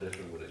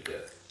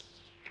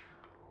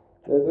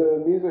There's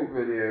a music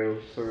video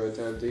for a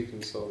Dan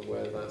Deacon song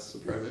where that's the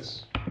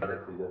premise.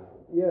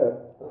 Yeah,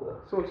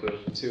 sort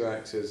of. 2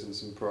 actors and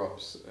some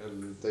props,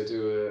 and they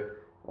do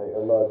a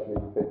large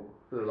music video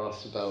that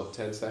lasts about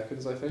 10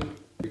 seconds, I think.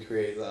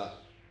 Recreate that,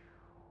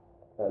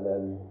 and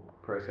then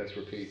process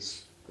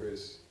repeats for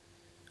as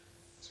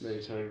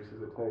many times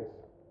as it takes.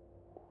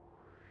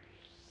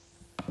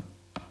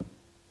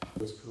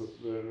 The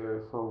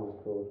song was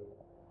called.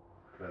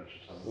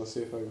 Let's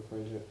see if I can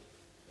find it.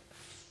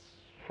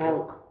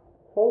 Honk.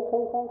 Honk,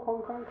 honk, honk,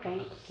 honk, honk,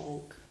 honk,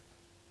 honk.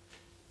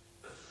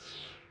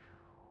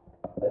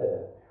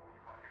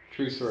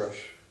 Truth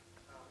Rush.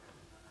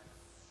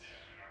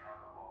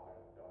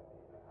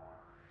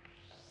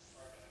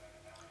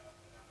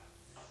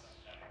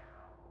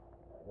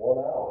 One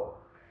hour.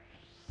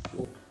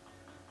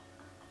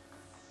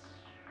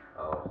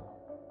 Oh.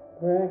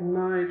 Greg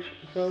Knight,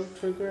 vote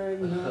for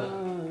Greg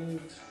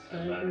Knight.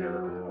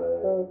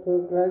 Vote for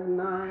Greg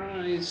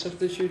Knight.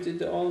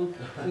 Substituted on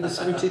in the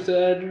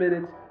 73rd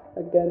minute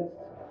against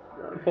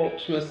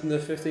Portsmouth on the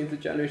 15th of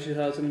January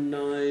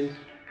 2009.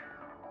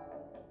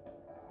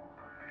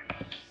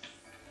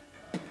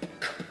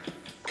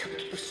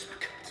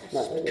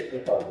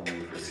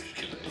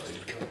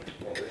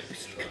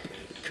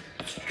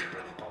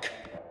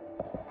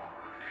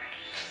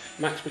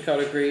 Max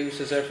Mikardo-Greaves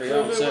has every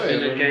answer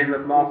in a game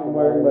of Martin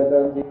wearing my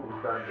own Deacon.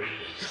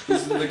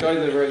 This is the guy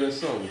that wrote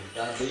this song.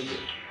 Dan Deacon.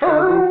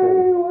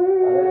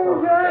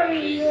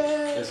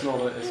 It's not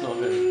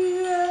him.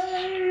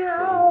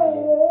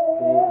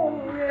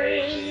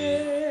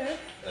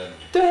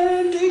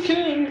 Dan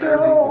Deacon,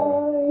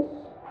 guys.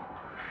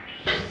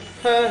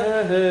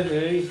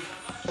 Hey.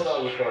 I thought that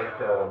was like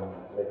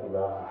Mickey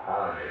Mouse's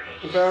hand or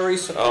something. Very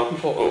simple.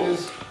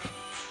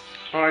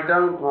 I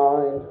don't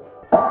mind.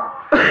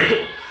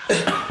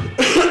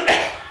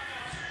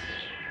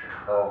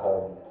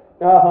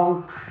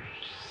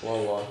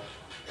 One.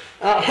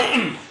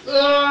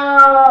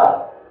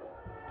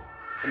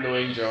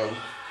 Annoying John.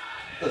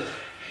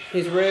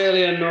 He's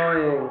really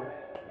annoying.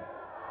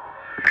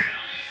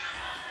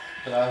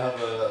 Can I have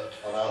an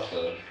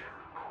outburst?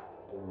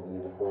 And you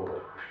record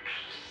it?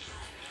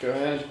 Go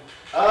ahead.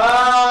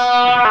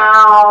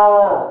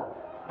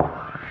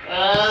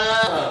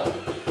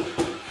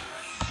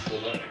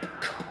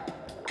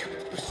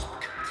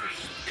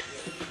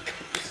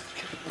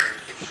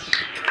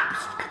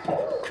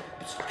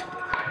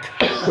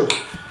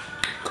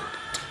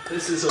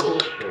 This is awful.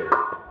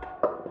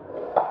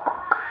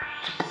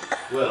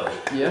 Well,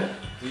 Yeah?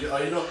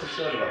 are you not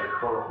concerned about the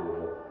quality of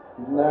it?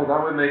 No,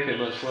 that would make it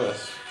much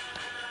worse.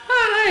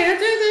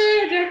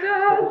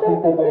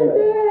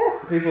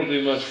 People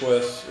do much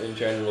worse in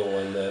general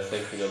when they're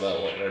thinking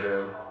about what they're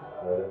doing.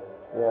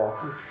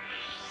 Yeah.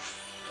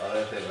 I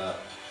don't think that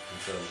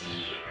concerns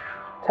music.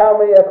 Tell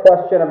me a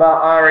question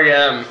about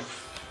REM.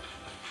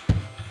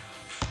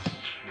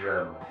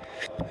 REM.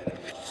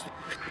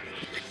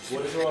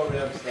 What does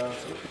REM stand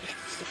for?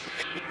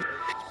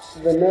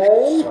 The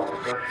name?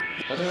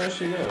 I don't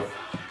actually know.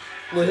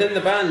 Within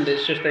the band,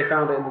 it's just they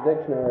found it in the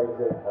dictionary.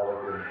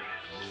 Elegant.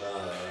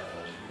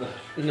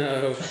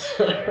 No.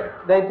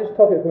 They just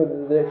took it from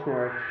the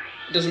dictionary.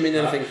 It doesn't mean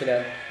anything for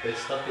them. They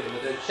stuck it in the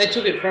dictionary. They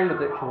took it from the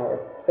dictionary.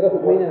 It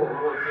doesn't mean anything.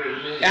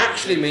 It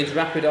actually means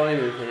rapid eye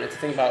movement. It's a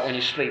thing about when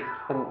you sleep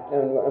and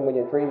when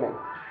you're dreaming.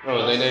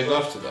 Oh, they named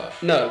after that?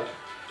 No.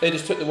 They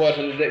just took the word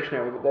from the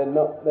dictionary, but they're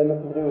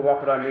nothing to do with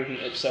rapid eye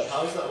movement itself.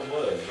 How's that a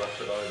word,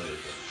 rapid eye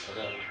movement? I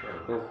don't understand.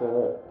 It's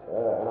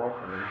an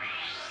acronym.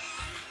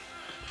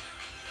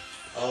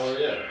 Oh,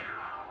 yeah.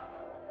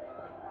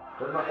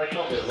 There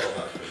can't be a lot of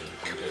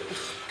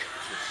acronyms.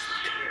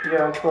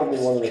 Yeah, it's probably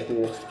one of the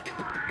few.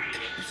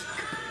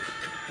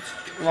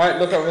 Right,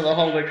 look over the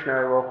whole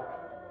dictionary, Rob.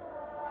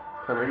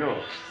 Can we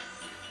not?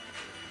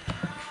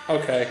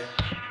 Okay.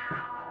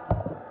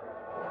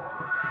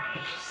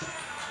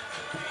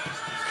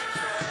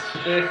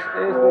 This is the...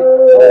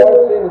 Oh,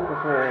 I've seen this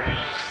before.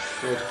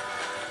 Good.